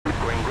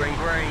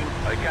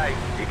Okay,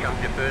 here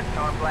comes your first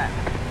time lap.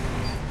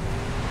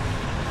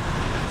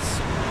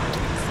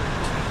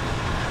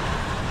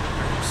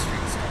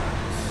 Street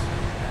stars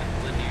at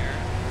Lanier,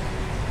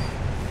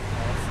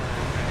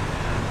 California right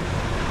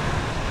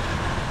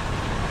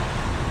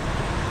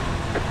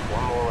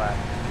One more lap.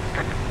 now.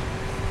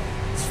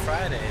 It's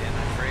Friday and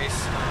I've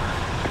raced on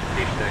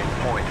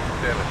 15.79.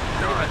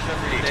 pretty much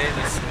every day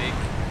this week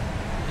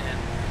in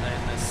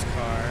this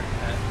car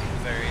at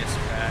various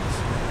tracks.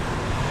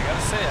 I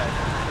gotta say, I've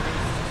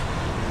improved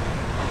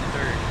on the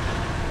dirt a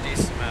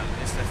decent amount, at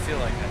least I feel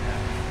like I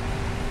have.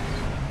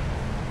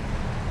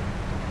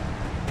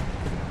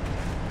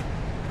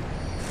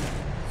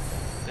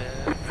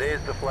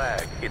 There's the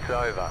flag. It's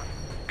over.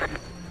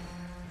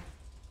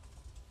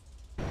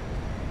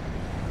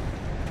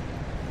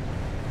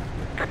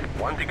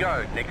 One to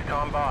go. Next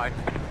time by.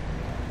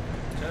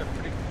 Got a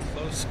pretty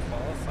close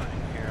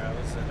qualifying here. I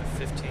was at a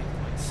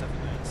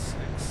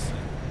 15.796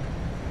 and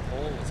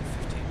pole was a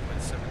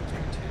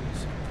 15.732,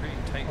 so pretty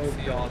tight Oh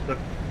field. god,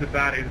 the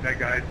battery that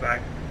guy's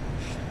back.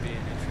 Should be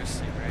an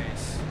interesting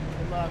race.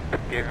 Good luck.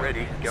 Get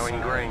ready.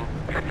 Going green.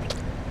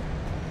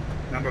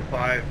 Number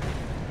 5.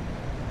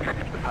 The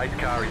pace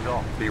car is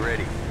off. Be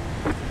ready.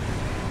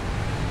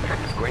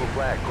 Green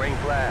flag. Green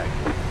flag.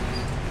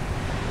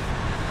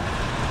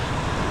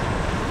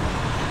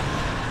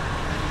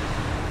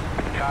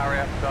 Car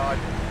outside.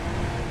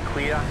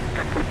 Clear.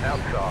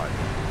 Outside.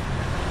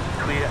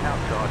 Clear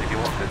outside if you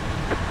want it.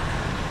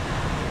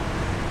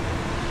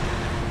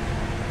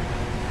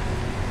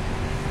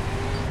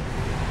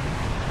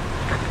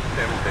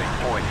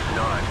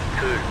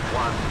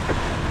 .921.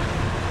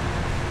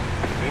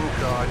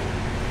 Inside.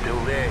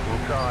 Still there.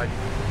 Inside. I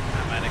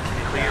might have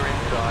came Clear down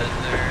inside. in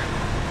there.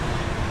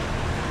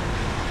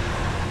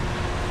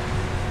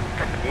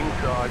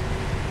 Inside.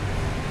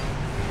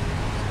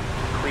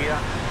 Clear.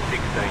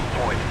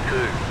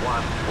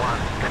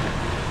 16.211.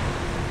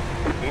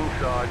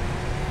 Inside.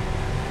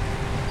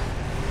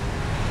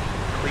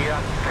 Clear.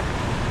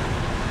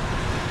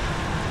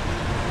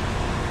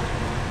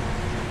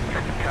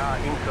 Car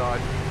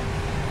inside.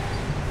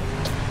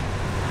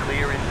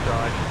 Clear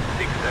inside.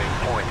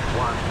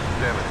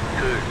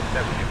 16.172.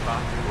 That was your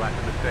fastest lap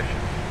of the session.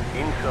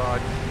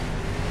 Inside.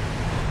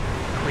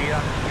 Clear.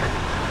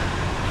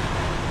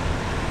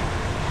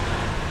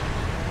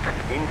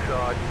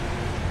 Inside.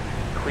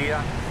 Clear.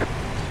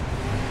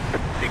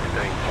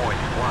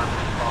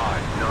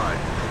 16.159.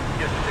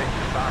 Just set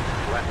your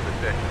fastest lap of the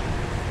session.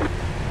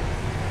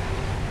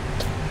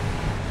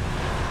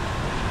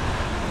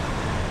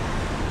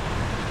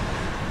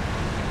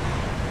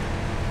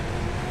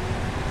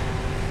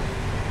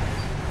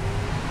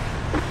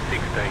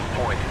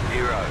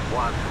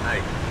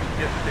 .018.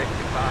 Just set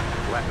your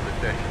fastest lap of the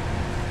session.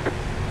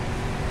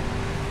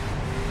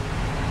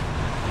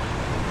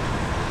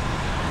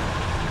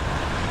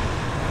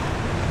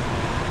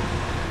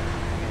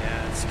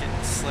 Yeah, it's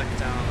getting slick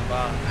down on the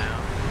bottom now.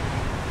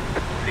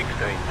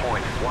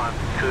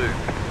 16.12.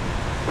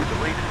 The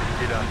leader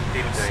did a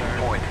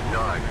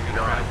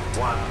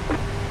 15.991.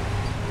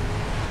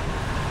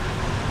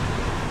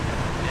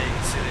 Yeah, you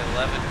can see the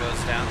 11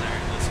 goes down there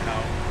and just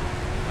how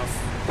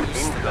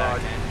loose the back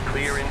Inside, end is.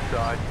 clear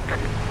inside.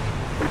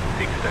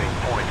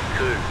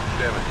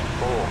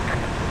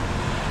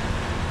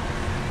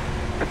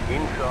 16.274.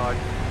 Inside,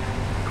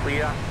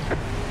 clear.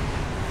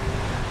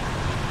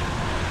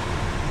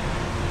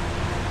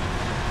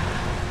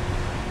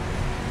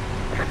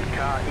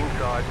 Car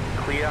inside,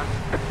 clear.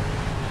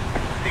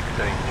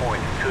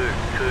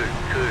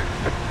 16.222.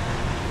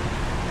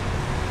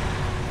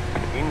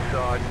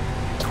 Inside,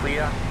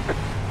 clear.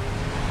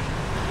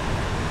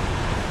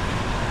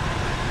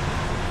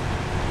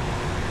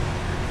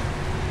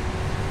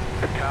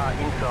 Car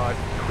inside,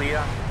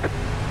 clear.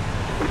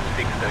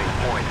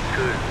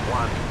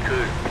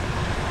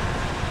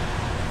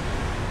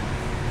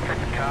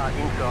 16.212. Car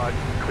inside,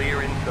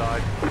 clear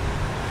inside.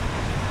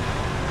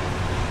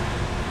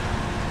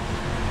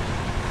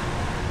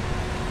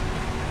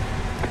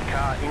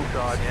 Car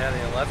inside. Yeah,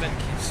 the 11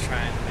 keeps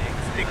trying to make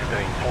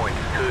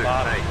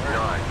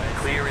 16.289.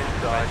 Clear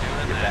inside.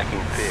 You're back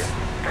in fifth.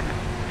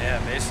 Yeah,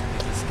 basically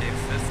just gave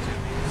fifth to me.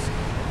 So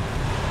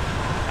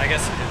I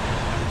guess I didn't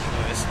really have a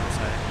choice once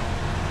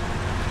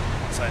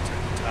I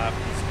took the top.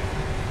 He's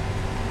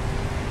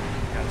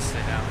gotta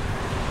stay down.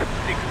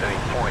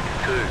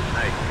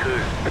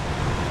 16.282.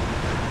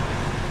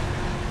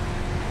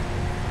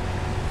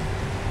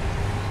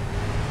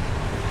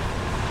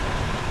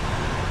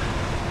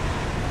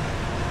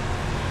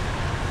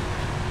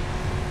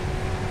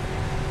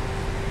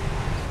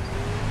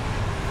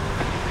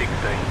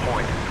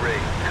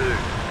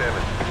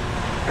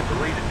 The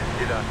leader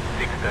did a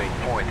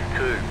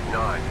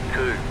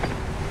 16.292.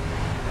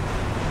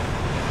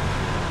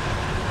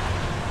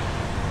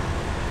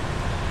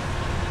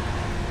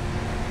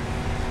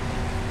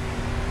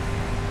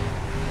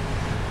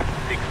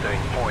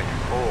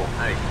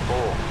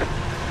 .484.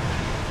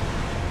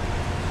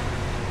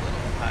 A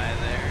little high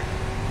there.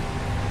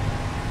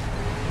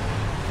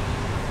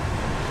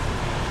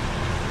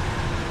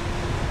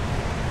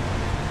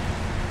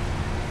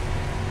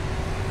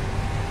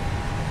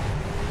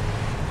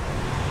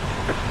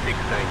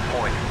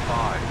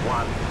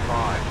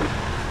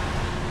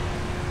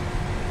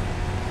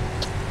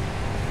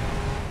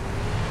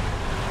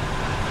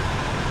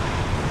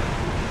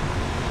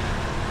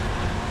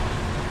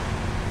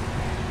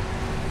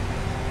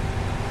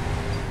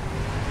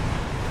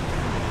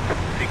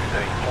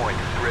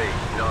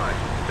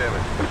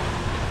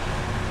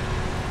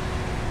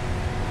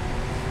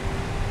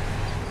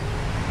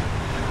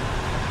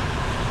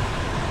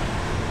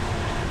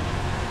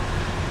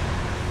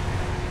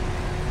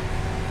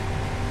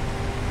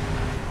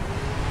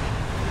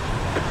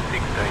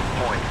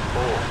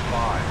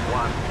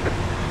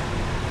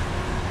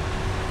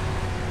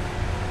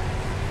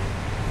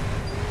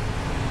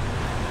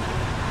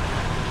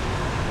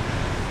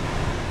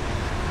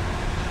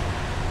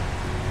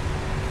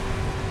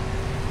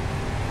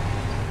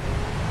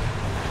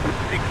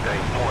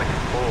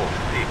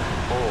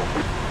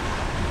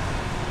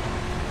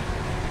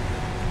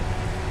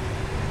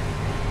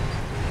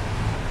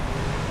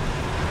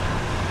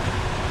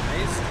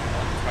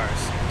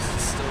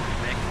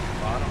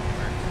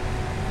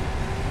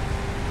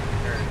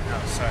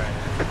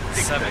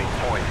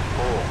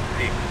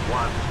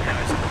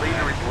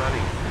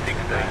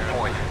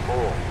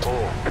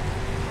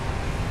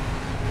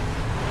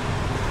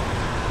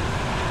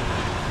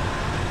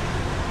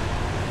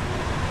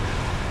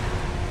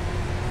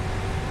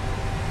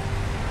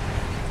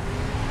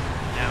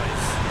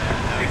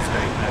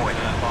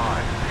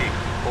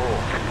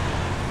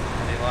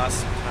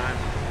 lost some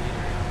time.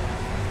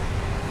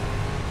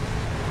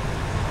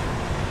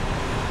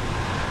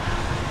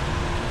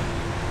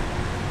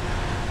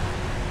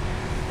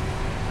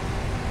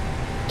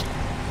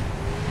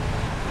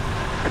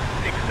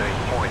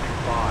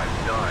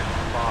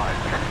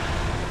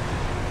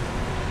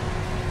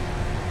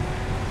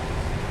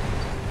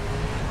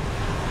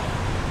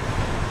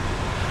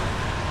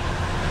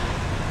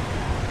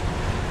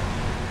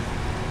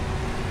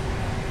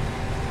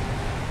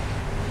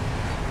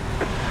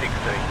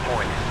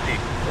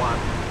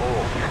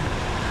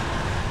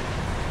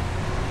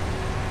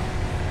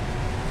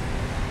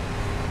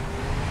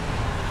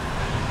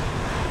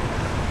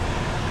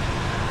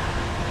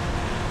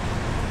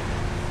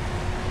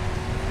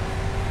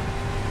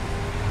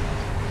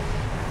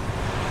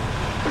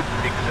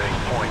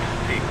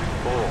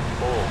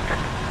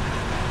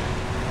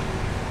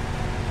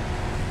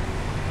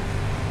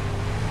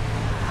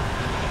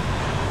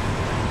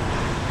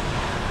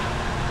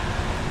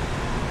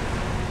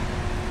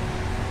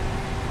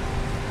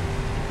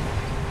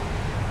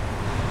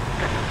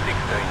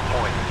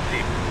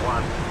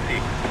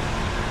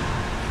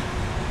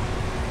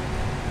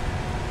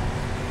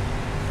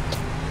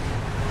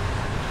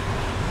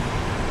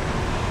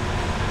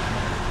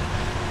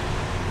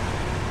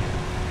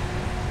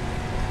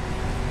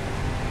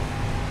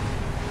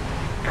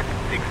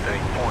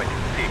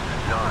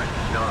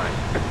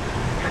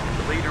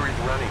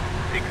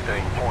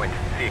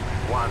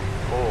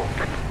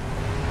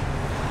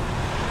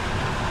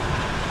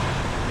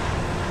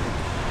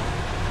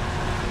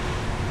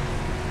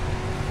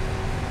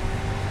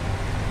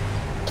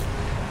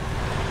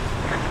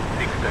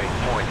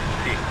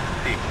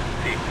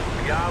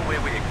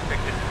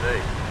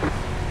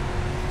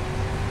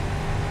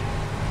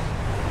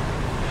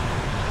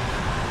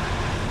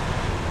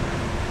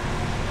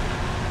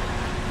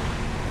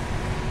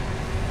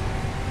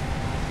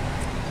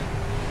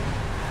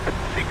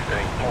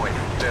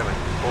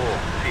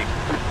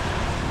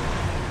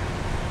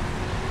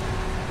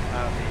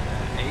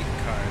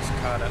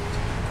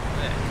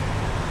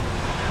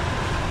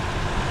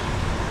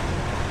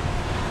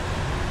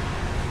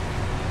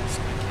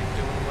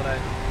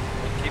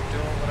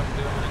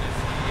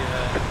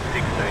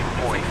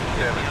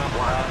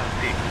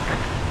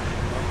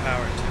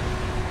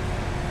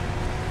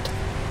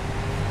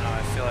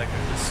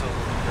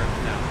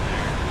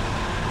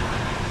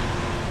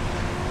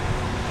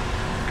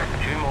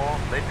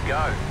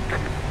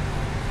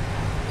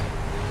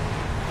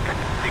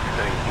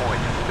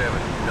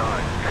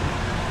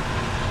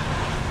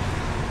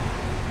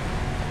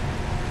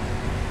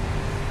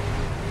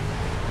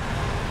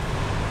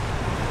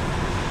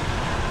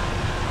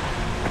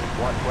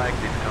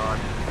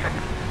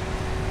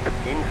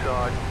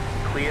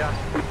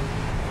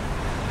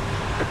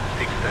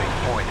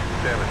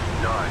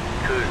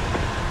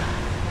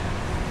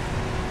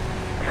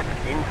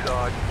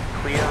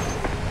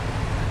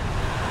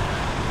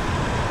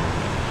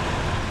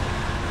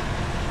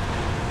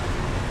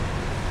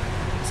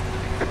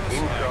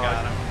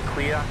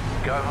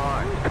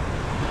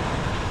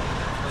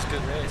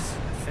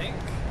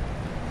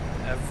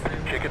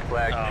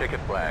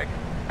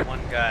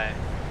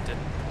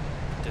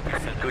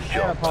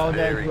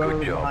 'Apologize whoever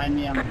was behind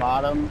me on the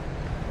bottom.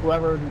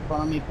 Whoever was in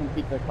front of me couldn't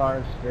keep their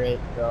cars straight,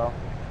 so.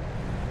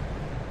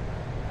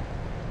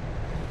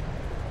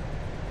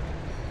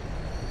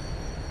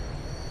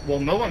 Well,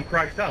 no one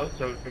crashed out,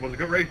 so it was a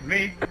good race to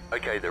me.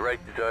 Okay, the race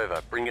is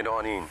over. Bring it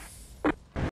on in.